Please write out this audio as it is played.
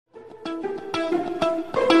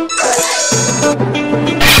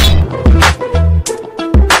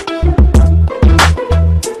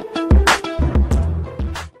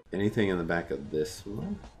back of this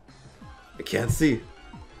one. I can't see.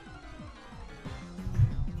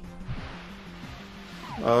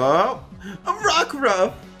 Oh, a rock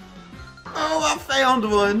ruff! Oh, I found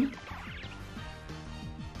one!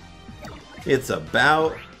 It's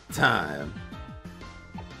about time.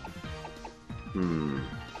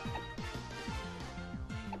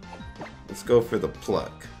 Let's go for the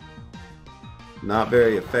pluck. Not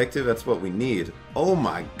very effective, that's what we need. Oh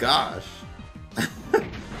my gosh!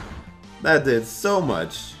 That did so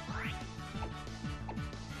much.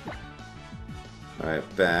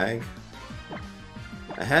 Alright, bag.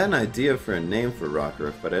 I had an idea for a name for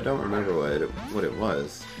Rockruff, but I don't remember what it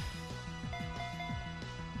was.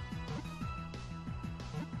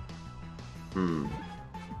 It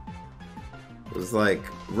was like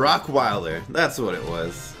Rockweiler. That's what it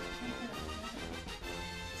was.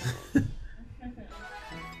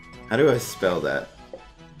 How do I spell that?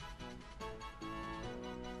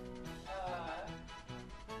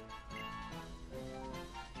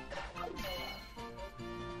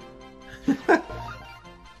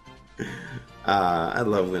 I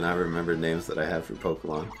love when I remember names that I have for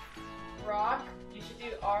Pokemon. Rock? You should do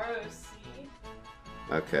R-O-C.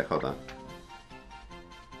 Okay, hold on.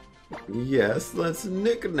 Yes, let's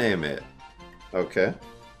nickname it. Okay.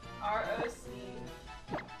 R-O-C.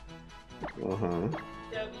 Uh-huh.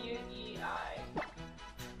 W-E-I.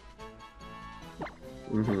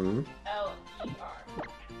 Mm-hmm. L-E-R.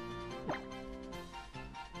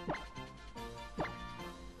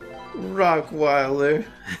 Rockweiler.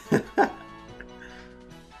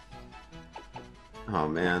 Oh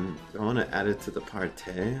man, do I want to add it to the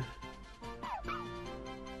party?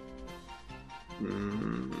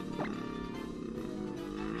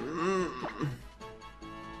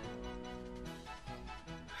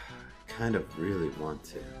 Kind of really want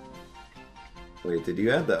to. Wait, did you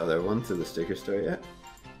add the other one to the sticker store yet?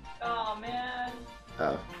 Oh man.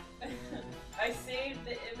 Oh. I saved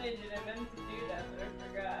the image and I meant to do that, but I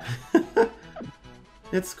forgot.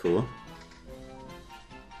 It's cool.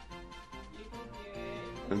 You can do it.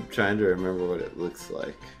 I'm trying to remember what it looks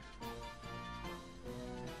like.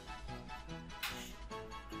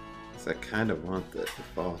 I kind of want the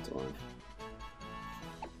default one.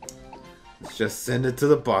 Let's just send it to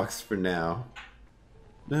the box for now.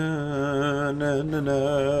 Na, na, na,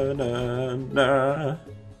 na, na, na.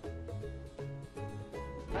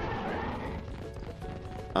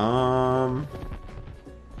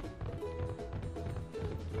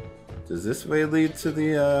 Does this way lead to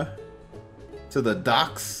the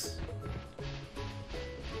docks?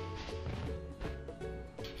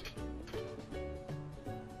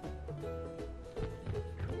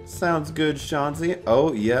 Sounds good, Shanzi.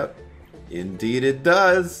 Oh, yep. Indeed it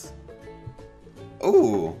does.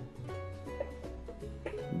 Ooh.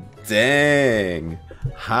 Dang.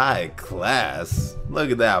 High class.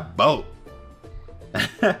 Look at that boat.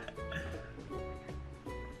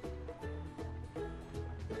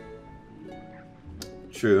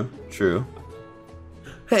 True, true.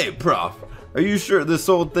 Hey, Prof. Are you sure this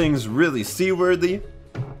old thing's really seaworthy?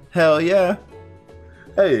 Hell yeah.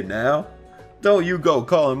 Hey, now. Don't you go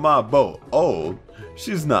calling my boat old.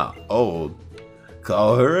 She's not old.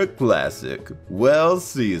 Call her a classic. Well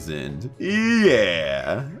seasoned.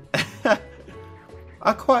 Yeah.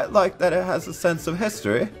 I quite like that it has a sense of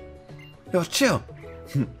history. Yo, chill.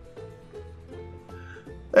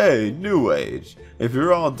 Hey, NewAge. If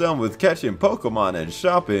you're all done with catching Pokemon and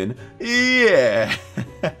shopping, yeah.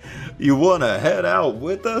 You wanna head out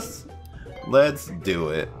with us? Let's do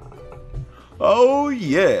it. Oh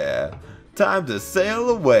yeah. Time to sail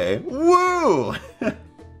away. Woo!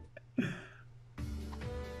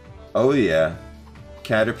 Oh yeah.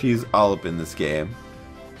 Caterpie's all up in this game.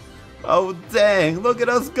 Oh dang, look at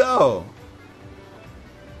us go!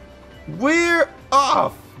 We're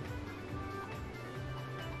off!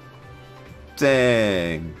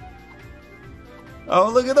 Dang. Oh,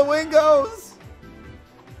 look at the Wingos!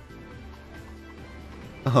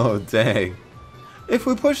 Oh dang. If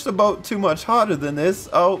we push the boat too much harder than this,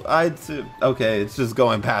 okay, it's just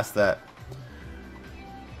going past that.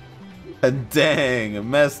 Dang,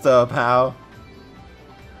 messed up, how?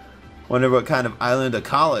 Wonder what kind of island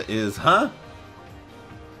Akala is, huh?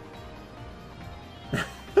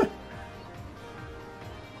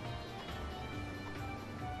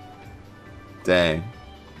 Dang.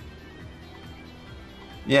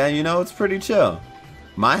 Yeah, you know, it's pretty chill.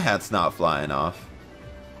 My hat's not flying off.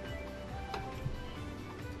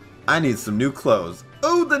 I need some new clothes.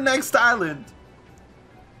 Oh, the next island!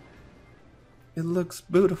 It looks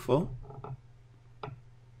beautiful.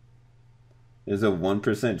 There's a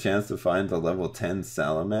 1% chance to find the level 10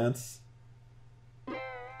 Salamence.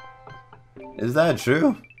 Is that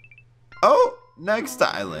true? Oh, next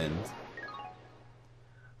island.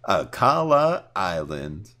 Akala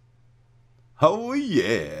Island. Oh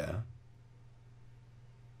yeah.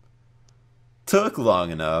 Took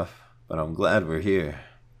long enough, but I'm glad we're here.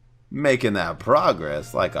 Making that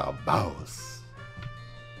progress like a boss.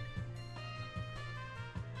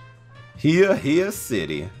 Here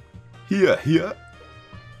city. Here.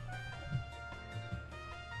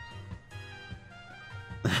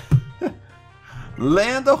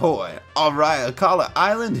 Land ahoy! Alright, Akala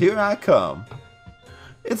Island, here I come.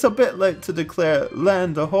 It's a bit late to declare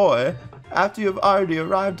land ahoy after you've already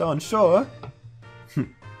arrived on shore.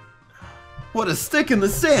 What a stick in the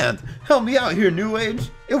sand! Help me out here, NewAge.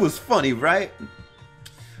 It was funny, right?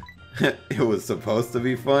 It was supposed to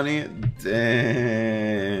be funny?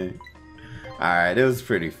 Dang. Alright, it was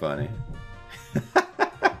pretty funny.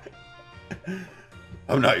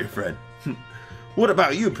 I'm not your friend. What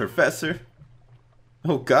about you, Professor?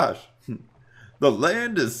 Oh gosh. The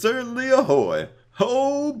land is certainly ahoy.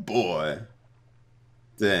 Oh boy.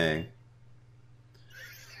 Dang.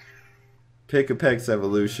 Pick-a-Peck's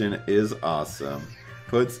evolution is awesome.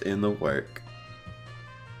 Puts in the work.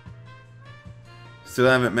 Still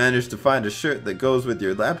haven't managed to find a shirt that goes with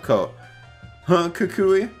your lab coat. Huh,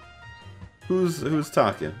 Kukui? Who's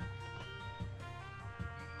talking?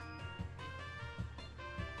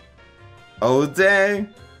 Oh dang!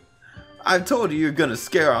 I told you you're gonna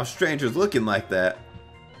scare off strangers looking like that.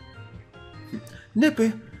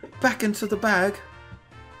 Nippy, back into the bag.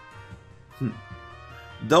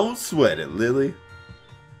 Don't sweat it, Lily.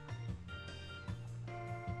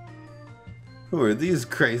 Who are these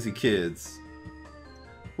crazy kids?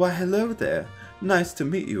 Why, hello there. Nice to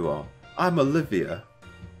meet you all. I'm Olivia.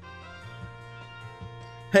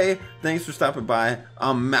 Hey, thanks for stopping by.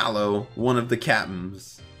 I'm Mallow, one of the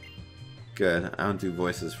captains. Good, I don't do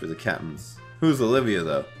voices for the captains. Who's Olivia,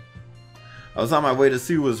 though? I was on my way to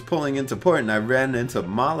see who was pulling into port and I ran into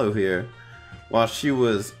Mallow here while she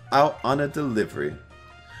was out on a delivery.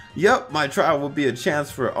 Yup, my trial will be a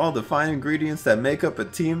chance for all the fine ingredients that make up a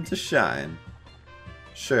team to shine.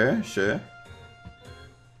 Sure.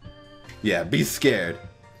 Yeah, be scared.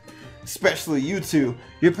 Especially you two.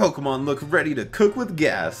 Your Pokemon look ready to cook with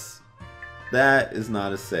gas. That is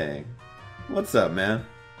not a saying. What's up, man?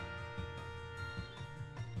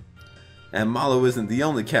 And Mallow isn't the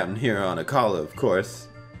only captain here on Akala, of course.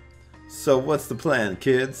 So what's the plan,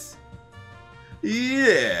 kids?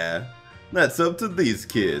 Yeah, that's up to these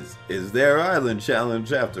kids. It's their island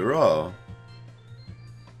challenge after all.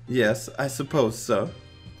 Yes, I suppose so.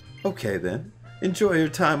 Okay then, enjoy your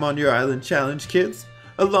time on your island challenge, kids,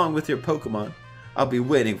 along with your Pokemon. I'll be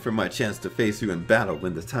waiting for my chance to face you in battle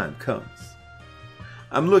when the time comes.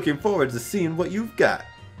 I'm looking forward to seeing what you've got.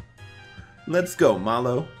 Let's go,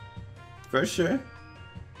 Mallow. For sure.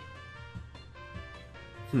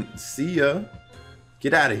 See ya.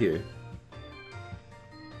 Get out of here.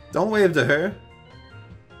 Don't wave to her.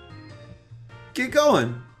 Get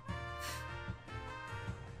going.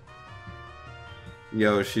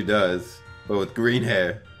 Yo, she does. But with green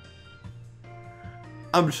hair.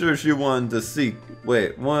 I'm sure she wanted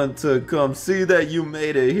to come see that you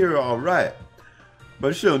made it here alright.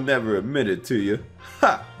 But she'll never admit it to you.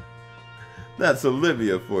 Ha! That's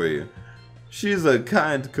Olivia for you. She's a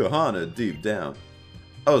kind Kahana deep down.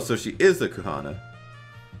 Oh, so she is a Kahana.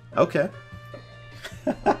 Okay.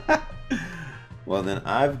 Well, then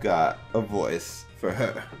I've got a voice for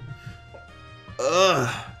her.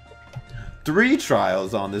 Ugh. 3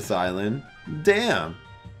 trials on this island. Damn.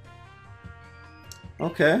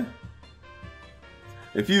 Okay.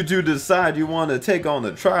 If you do decide you want to take on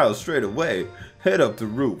the trials straight away, head up to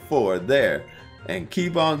Route 4 there. And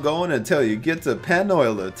keep on going until you get to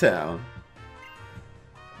Panoila Town.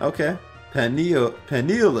 Okay,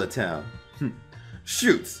 Panoila Town.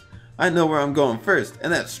 Shoots, I know where I'm going first,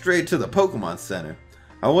 and that's straight to the Pokemon Center.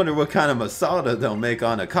 I wonder what kind of masala they'll make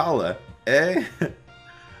on Akala, eh?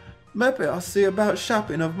 Maybe I'll see about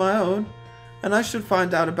shopping of my own, and I should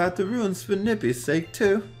find out about the ruins for Nippy's sake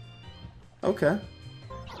too. Okay.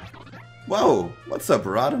 Whoa, what's up,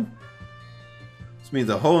 Rodham? This means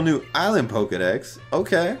a whole new island Pokedex.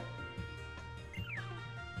 Okay.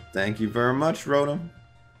 Thank you very much, Rodham.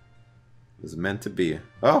 It was meant to be.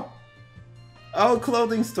 Oh! Oh,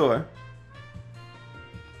 clothing store!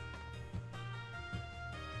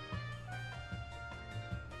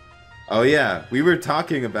 Oh yeah, we were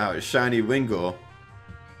talking about Shiny Wingull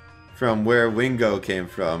from where Wingo came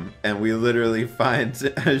from, and we literally find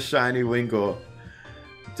a Shiny Wingull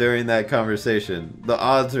during that conversation. The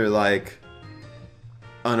odds are like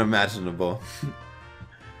unimaginable.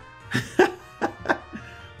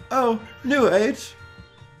 Oh, NewAge.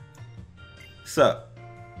 Sup?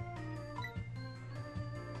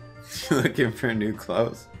 Looking for new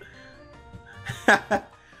clothes?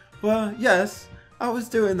 Well, yes, I was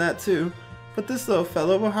doing that too, but this little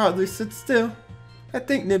fellow will hardly sit still. I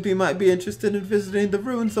think Nippy might be interested in visiting the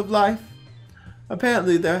ruins of life.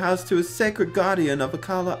 Apparently they're housed to a sacred guardian of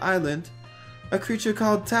Akala Island, a creature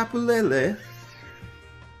called Tapu Lele.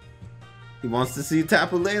 He wants to see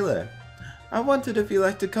Tapu Lele. I wondered if you'd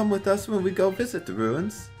like to come with us when we go visit the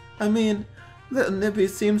ruins. I mean, little Nippy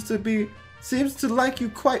seems to like you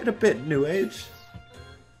quite a bit, NewAge.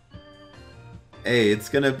 Hey, it's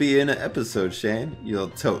gonna be in an episode, Shane. You'll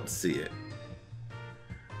totes see it.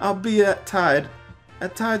 I'll be at Tide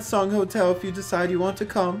Song Hotel if you decide you want to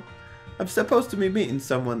come. I'm supposed to be meeting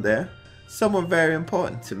someone there. Someone very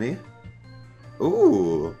important to me.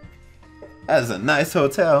 Ooh, that's a nice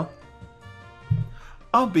hotel.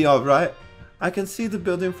 I'll be alright. I can see the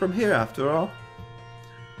building from here after all.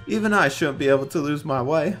 Even I shouldn't be able to lose my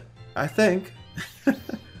way, I think.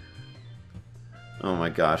 Oh my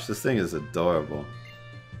gosh, this thing is adorable.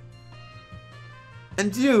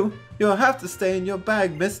 And you'll have to stay in your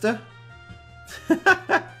bag, mister.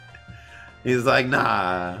 He's like,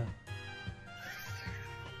 nah.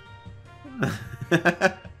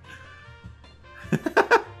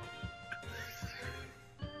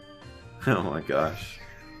 Oh my gosh.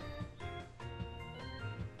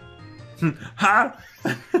 Ha!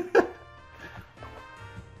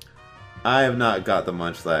 I have not got the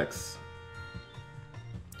Munchlax.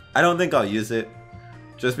 I don't think I'll use it.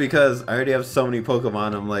 Just because I already have so many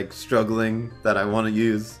Pokemon I'm like struggling that I want to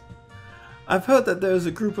use. I've heard that there's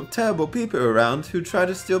a group of terrible people around who try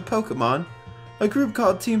to steal Pokemon. A group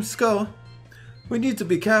called Team Skull. We need to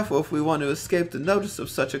be careful if we want to escape the notice of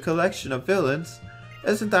such a collection of villains.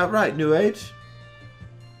 Isn't that right, NewAge?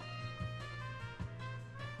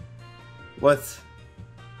 What?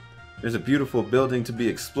 There's a beautiful building to be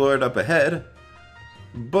explored up ahead.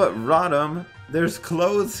 But Rodham, there's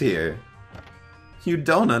clothes here. You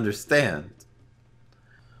don't understand.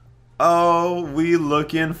 Oh, we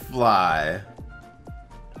lookin' fly.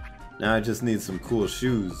 Now I just need some cool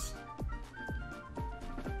shoes.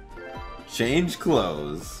 Change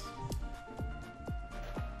clothes.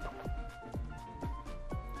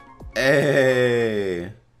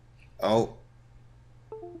 Hey. Oh.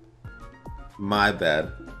 My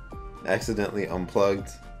bad. Accidentally unplugged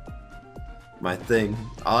my thing.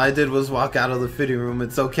 All I did was walk out of the fitting room.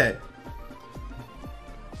 It's okay.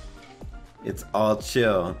 It's all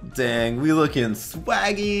chill. Dang, we looking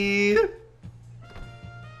swaggy.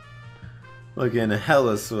 Looking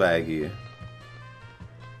hella swaggy.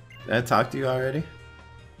 Did I talk to you already?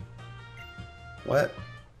 What?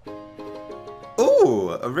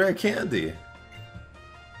 Ooh, a rare candy.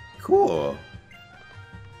 Cool.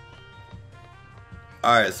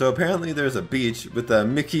 Alright, so apparently there's a beach with a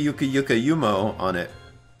Mickey Yuka Yuka Yumo on it.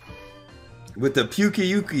 With the Puka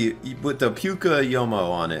Yomo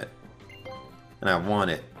on it. And I want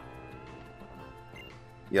it.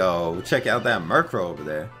 Yo, check out that Murkrow over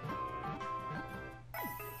there. I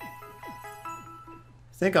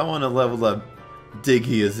think I want to level up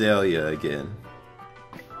Diggy Azalea again.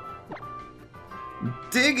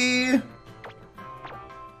 Diggy!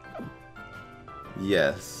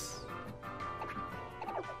 Yes.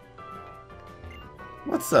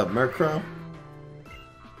 What's up, Murkrow?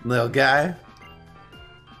 Little guy?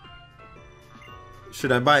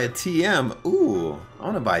 Should I buy a TM? Ooh, I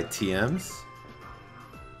want to buy TMs.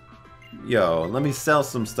 Yo, let me sell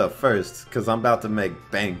some stuff first, because I'm about to make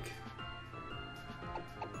bank.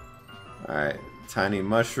 Alright, tiny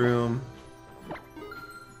mushroom.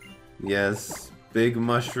 Yes, big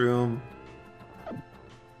mushroom.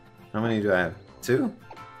 How many do I have? 2?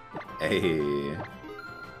 Hey.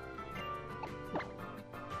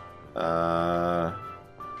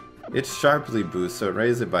 It's sharply boost, so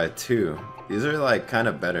raise it by 2. These are like kind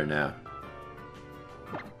of better now.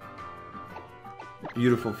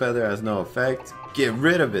 Beautiful feather has no effect. Get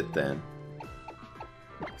rid of it then.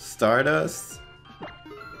 Stardust.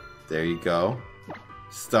 There you go.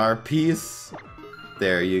 Star piece.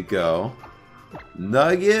 There you go.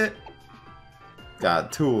 Nugget.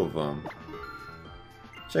 Got 2 of them.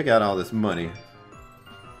 Check out all this money.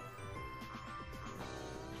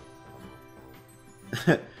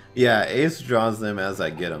 Yeah, Ace draws them as I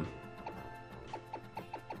get them.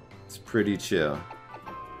 It's pretty chill.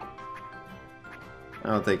 I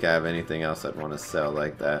don't think I have anything else I'd want to sell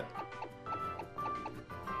like that.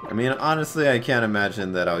 I mean, honestly, I can't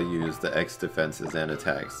imagine that I'll use the X defenses and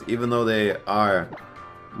attacks, even though they are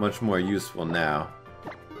much more useful now.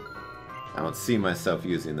 I don't see myself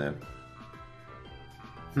using them.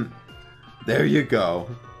 There you go.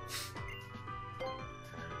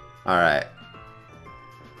 Alright.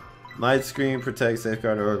 Light screen, protect,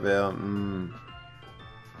 safeguard, or veil.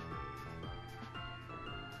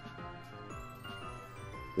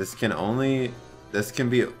 This can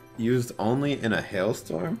be used only in a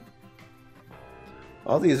hailstorm?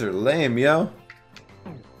 All these are lame, yo.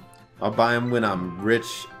 I'll buy them when I'm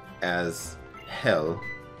rich as hell.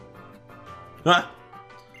 Huh?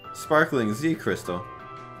 Sparkling Z crystal.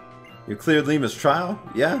 You cleared Lima's trial?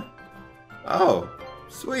 Yeah? Oh,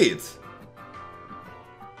 sweet.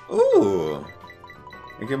 Ooh.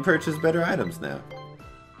 I can purchase better items now.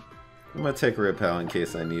 I'm gonna take a repel in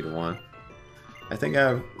case I need one. I think I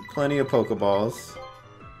have plenty of Pokeballs.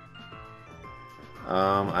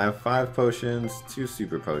 I have 5 potions, 2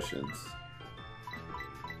 super potions.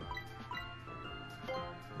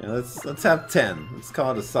 Yeah, let's have 10. Let's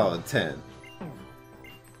call it a solid 10.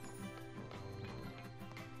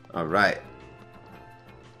 Alright.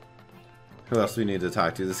 Who else do we need to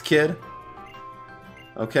talk to? This kid?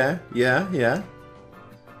 Okay, yeah.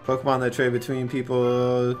 Pokemon that trade between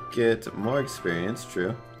people get more experience,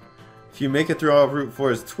 true. If you make it through all of Route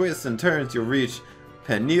 4's twists and turns, you'll reach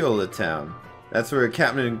Paniola Town. That's where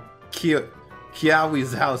Captain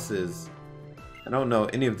Kiawi's house is. I don't know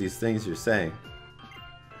any of these things you're saying.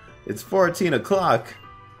 It's 14 o'clock.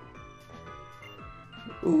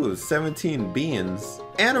 Ooh, 17 beans.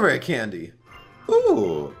 And a rare candy.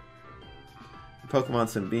 Ooh. Pokemon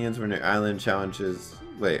some beans when your island challenges...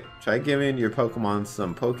 Wait, try giving your Pokemon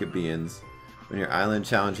some Poke Beans when your island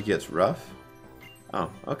challenge gets rough?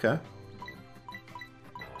 Oh, okay.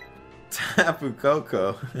 Tapu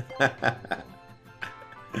Koko.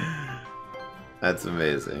 That's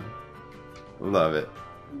amazing. Love it.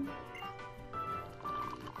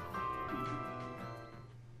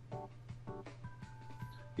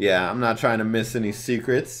 Yeah, I'm not trying to miss any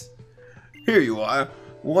secrets. Here you are.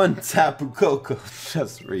 1 Tapu Koko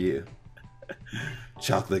just for you.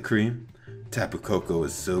 Chocolate cream? Tapu Koko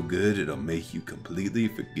is so good it'll make you completely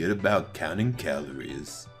forget about counting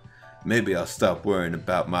calories. Maybe I'll stop worrying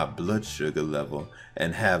about my blood sugar level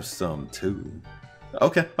and have some too.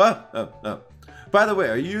 Okay. Oh. By the way,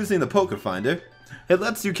 are you using the Poke Finder? It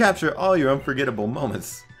lets you capture all your unforgettable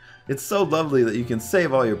moments. It's so lovely that you can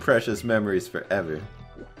save all your precious memories forever.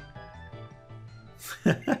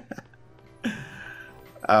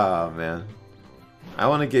 Oh man. I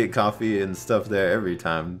want to get coffee and stuff there every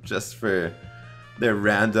time, just for their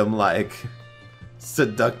random, like,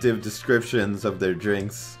 seductive descriptions of their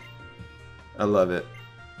drinks. I love it.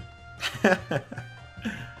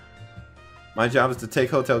 My job is to take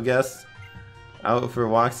hotel guests out for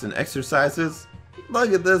walks and exercises.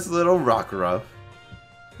 Look at this little rock ruff.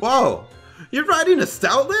 Whoa! You're riding a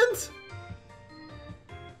Stoutland?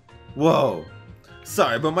 Whoa.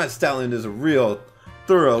 Sorry, but my Stoutland is a real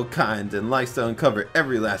thorough kind and likes to uncover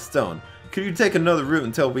every last stone. Could you take another route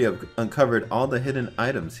until we have uncovered all the hidden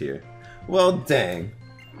items here? Well, dang.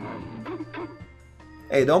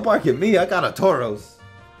 Hey, don't bark at me. I got a Tauros.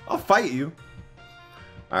 I'll fight you.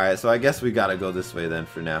 Alright, so I guess we gotta go this way then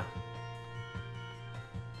for now.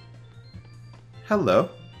 Hello.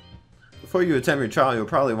 Before you attempt your trial, you'll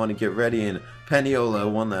probably want to get ready in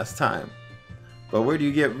Paniola one last time. But where do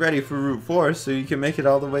you get ready for Route 4 so you can make it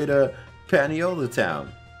all the way to Paniola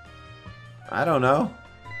Town? I don't know.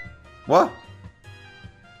 What?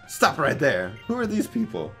 Stop right there. Who are these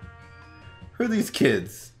people? Who are these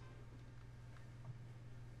kids?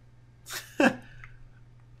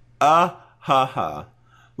 Ah ha ha.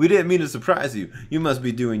 We didn't mean to surprise you. You must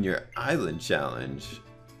be doing your island challenge.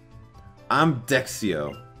 I'm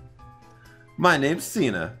Dexio. My name's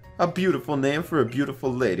Cena. A beautiful name for a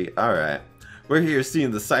beautiful lady. Alright. We're here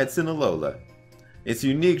seeing the sights in Alola. It's a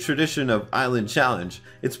unique tradition of island challenge.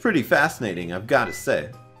 It's pretty fascinating, I've got to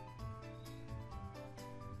say.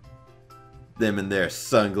 Them in their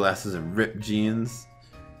sunglasses and ripped jeans.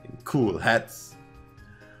 And cool hats.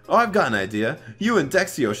 Oh, I've got an idea. You and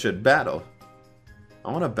Dexio should battle.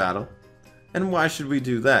 I want to battle. And why should we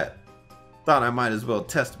do that? Thought I might as well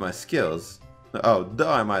test my skills. Oh,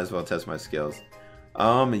 duh, I might as well test my skills.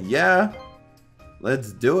 Yeah.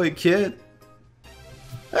 Let's do it, kid.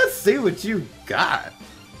 Let's see what you got.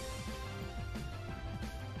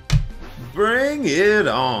 Bring it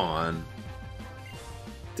on.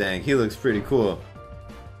 Dang, he looks pretty cool.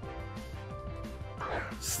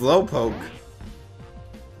 Slowpoke.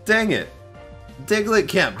 Dang it. Diglett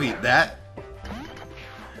can't beat that.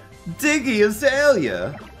 Diggy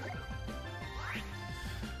Azalea.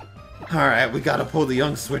 Alright, we gotta pull the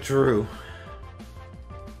young switcheroo.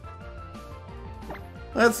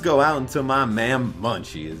 Let's go out until my man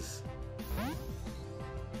Munchies.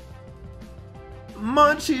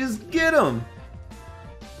 Munchies, get him!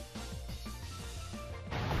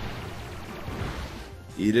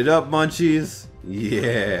 Eat it up, Munchies.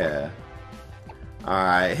 Yeah.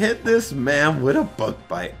 Alright, hit this man with a bug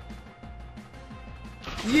bite.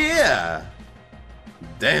 Yeah!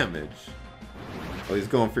 Damage. Oh, he's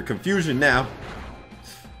going for confusion now.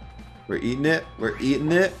 We're eating it. We're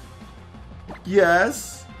eating it.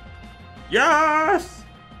 Yes! Yes!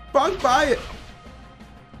 Bug bite!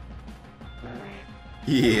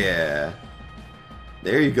 Yeah.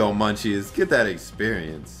 There you go, Munchies. Get that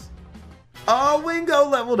experience. Oh, Wingo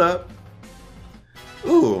leveled up.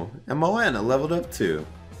 Ooh, and Moana leveled up too.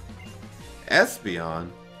 Espeon.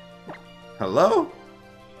 Hello?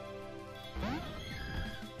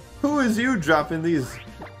 Who is you dropping these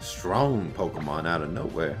strong Pokemon out of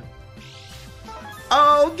nowhere?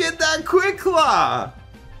 Oh, get that Quick Claw!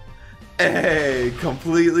 Hey,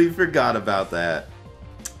 completely forgot about that.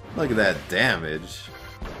 Look at that damage.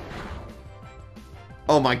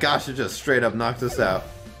 Oh my gosh, it just straight up knocked us out.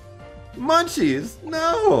 Munchies,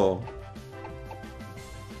 no!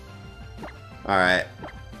 Alright,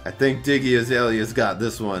 I think Diggy Azalea's got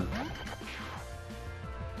this one.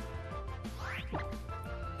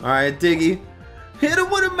 Alright, Diggy, hit him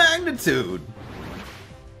with a magnitude!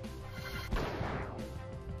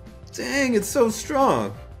 Dang, it's so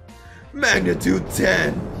strong. Magnitude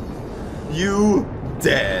 10! You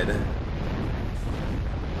dead.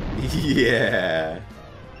 Yeah.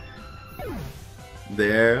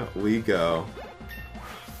 There we go.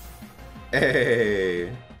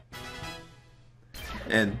 Hey.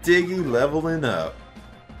 And Diggy leveling up.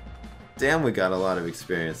 Damn, we got a lot of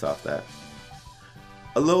experience off that.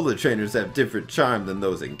 Alola trainers have different charm than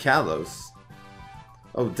those in Kalos.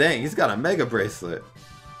 Oh dang, he's got a Mega Bracelet.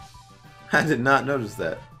 I did not notice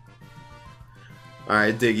that.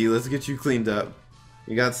 Alright, Diggy, let's get you cleaned up.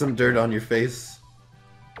 You got some dirt on your face.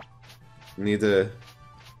 You need to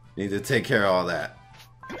take care of all that.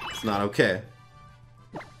 It's not okay.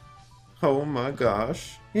 Oh my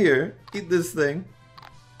gosh. Here, eat this thing.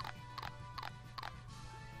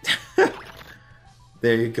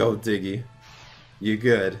 There you go, Diggy. You're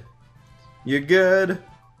good. You're good.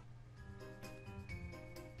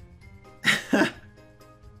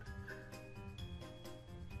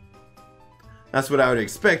 That's what I would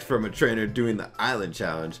expect from a trainer doing the island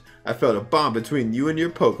challenge. I felt a bond between you and your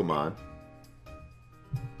Pokemon.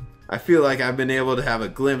 I feel like I've been able to have a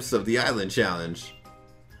glimpse of the island challenge.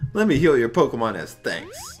 Let me heal your Pokemon as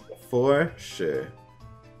thanks. For sure.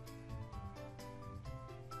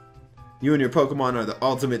 You and your Pokemon are the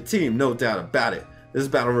ultimate team, no doubt about it. This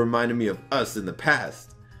battle reminded me of us in the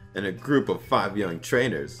past, and a group of 5 young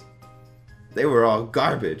trainers. They were all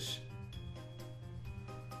garbage.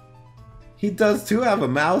 He does too have a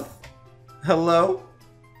mouth. Hello?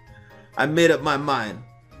 I made up my mind.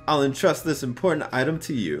 I'll entrust this important item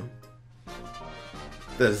to you.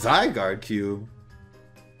 The Zygarde Cube?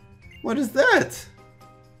 What is that?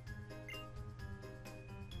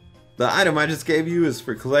 The item I just gave you is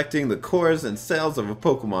for collecting the cores and cells of a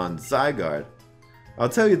Pokemon Zygarde. I'll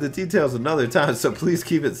tell you the details another time, so please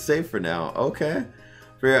keep it safe for now, okay?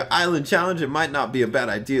 For your island challenge, it might not be a bad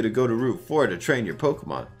idea to go to Route 4 to train your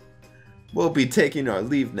Pokemon. We'll be taking our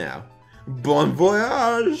leave now. Bon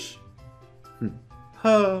voyage!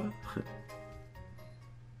 Huh.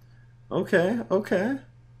 Okay, okay.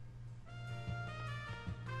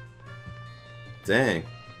 Dang.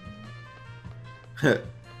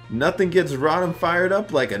 Nothing gets Rodham fired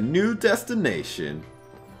up like a new destination.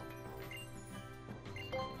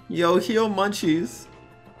 Yo, heal Munchies.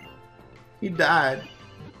 He died.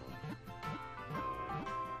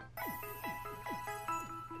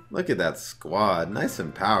 Look at that squad, nice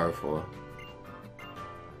and powerful.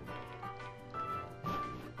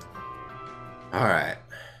 Alright.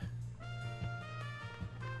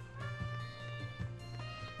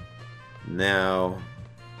 Now,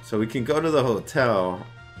 so we can go to the hotel,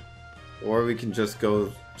 or we can just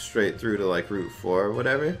go straight through to like Route 4 or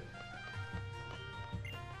whatever.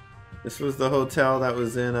 This was the hotel that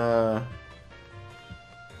was in,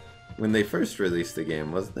 when they first released the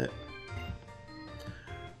game, wasn't it?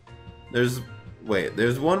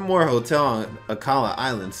 There's one more hotel on Akala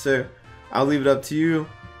Island, sir. I'll leave it up to you,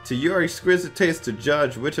 to your exquisite taste to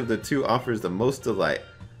judge which of the two offers the most delight.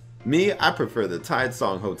 Me, I prefer the Tide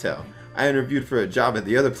Song Hotel. I interviewed for a job at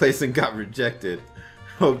the other place and got rejected.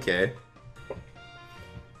 Okay.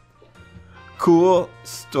 Cool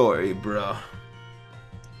story, bro.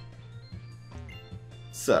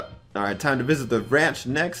 So, alright, time to visit the ranch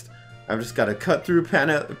next. I've just got to cut through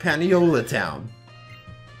Paniola Town.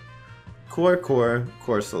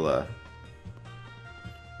 Corsola.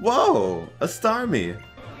 Whoa, a Starmie.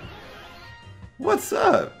 What's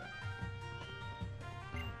up?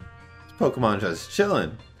 This Pokemon just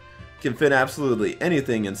chilling. Can fit absolutely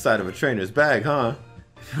anything inside of a trainer's bag, huh?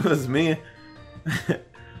 If it was me,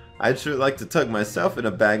 I'd sure like to tuck myself in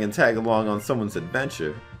a bag and tag along on someone's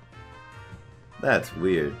adventure. That's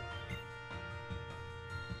weird.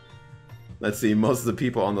 Let's see, most of the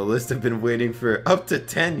people on the list have been waiting for up to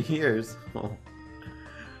 10 years. Oh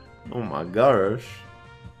my gosh.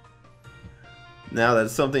 Now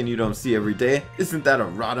that's something you don't see every day. Isn't that a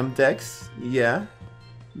Rotom Dex? Yeah.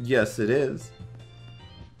 Yes, it is.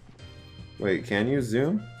 Wait, can you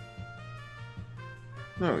zoom?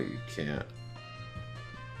 No, you can't.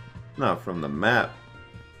 Not from the map.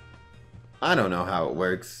 I don't know how it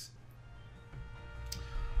works.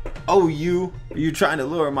 Oh, you? Are you trying to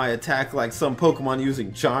lure my attack like some Pokemon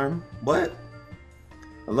using Charm? What?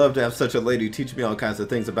 I'd love to have such a lady teach me all kinds of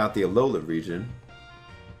things about the Alola region.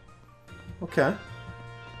 Okay.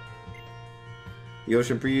 The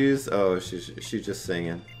Ocean Breeze? Oh, she's just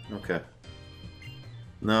singing. Okay.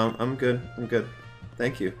 No, I'm good. I'm good.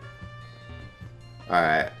 Thank you.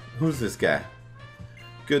 Alright. Who's this guy?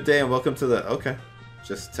 Good day and welcome to the... Okay.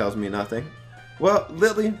 Just tells me nothing. Well,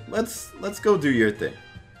 Lily, let's go do your thing.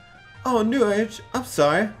 Oh, NewAge, I'm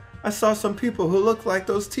sorry. I saw some people who looked like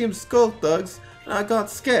those Team Skull thugs, and I got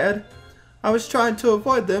scared. I was trying to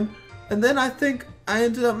avoid them, and then I think I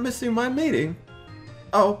ended up missing my meeting.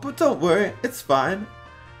 Oh, but don't worry, it's fine.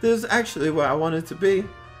 This is actually where I wanted to be.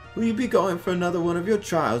 Will you be going for another one of your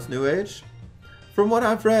trials, NewAge? From what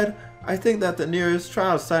I've read, I think that the nearest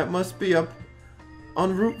trial site must be up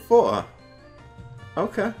on Route 4.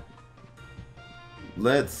 Okay.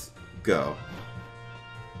 Let's go.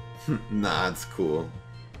 Nah, it's cool.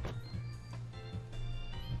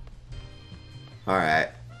 Alright.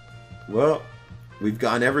 Well, we've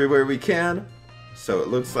gone everywhere we can, so it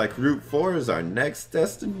looks like Route 4 is our next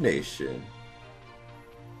destination.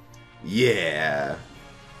 Yeah!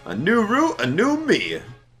 A new route, a new me!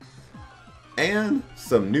 And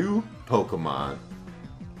some new Pokemon.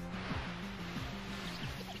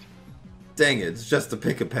 Dang it, it's just a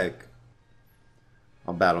pick-a-peck.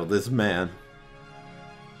 I'll battle this man.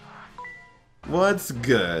 What's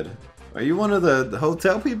good? Are you one of the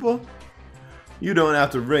hotel people? You don't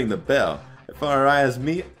have to ring the bell. If RI is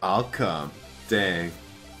me, I'll come. Dang.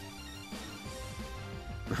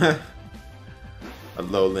 A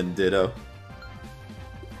Alolan Ditto.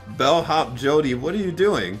 Bellhop Jody, what are you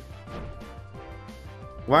doing?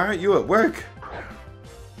 Why aren't you at work?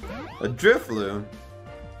 A Drifloon?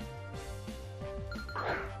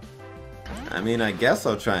 I mean, I guess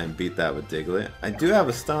I'll try and beat that with Diglett. I do have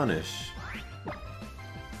Astonish.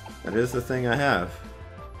 That is the thing I have.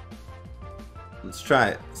 Let's try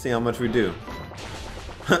it. See how much we do.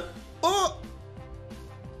 Oh!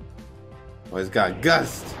 Oh, he's got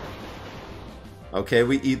Gust. Okay,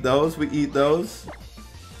 we eat those. We eat those.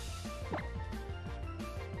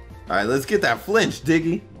 Alright, let's get that flinch,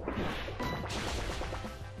 Diggy.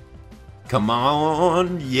 Come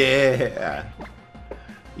on. Yeah.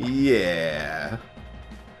 Yeah.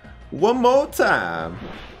 One more time.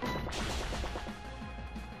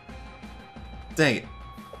 Dang it.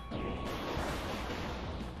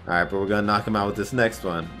 Alright, but we're gonna knock him out with this next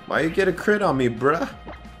one. Why you get a crit on me, bruh?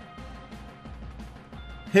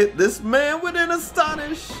 Hit this man with an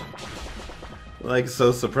Astonish! Like,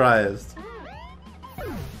 so surprised.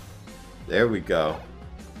 There we go.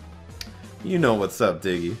 You know what's up,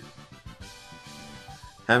 Diggy.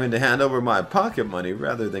 Having to hand over my pocket money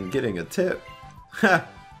rather than getting a tip. Ha!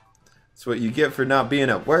 That's what you get for not being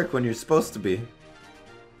at work when you're supposed to be.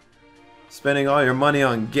 Spending all your money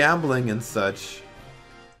on gambling and such.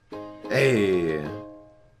 Hey,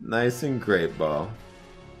 nice and great, ball.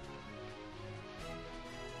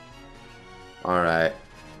 Alright.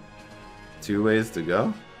 2 ways to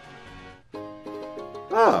go?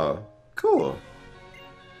 Oh, cool.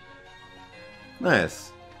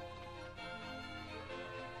 Nice.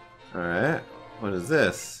 Alright, what is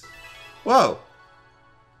this? Whoa!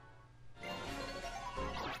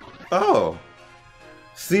 Oh!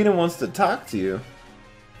 Cena wants to talk to you.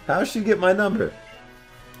 How'd she get my number?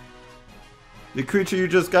 The creature you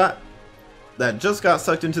just got, that just got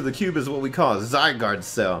sucked into the cube is what we call a Zygarde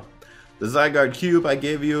cell. The Zygarde cube I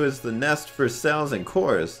gave you is the nest for cells and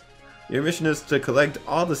cores. Your mission is to collect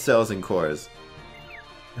all the cells and cores.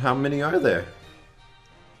 How many are there?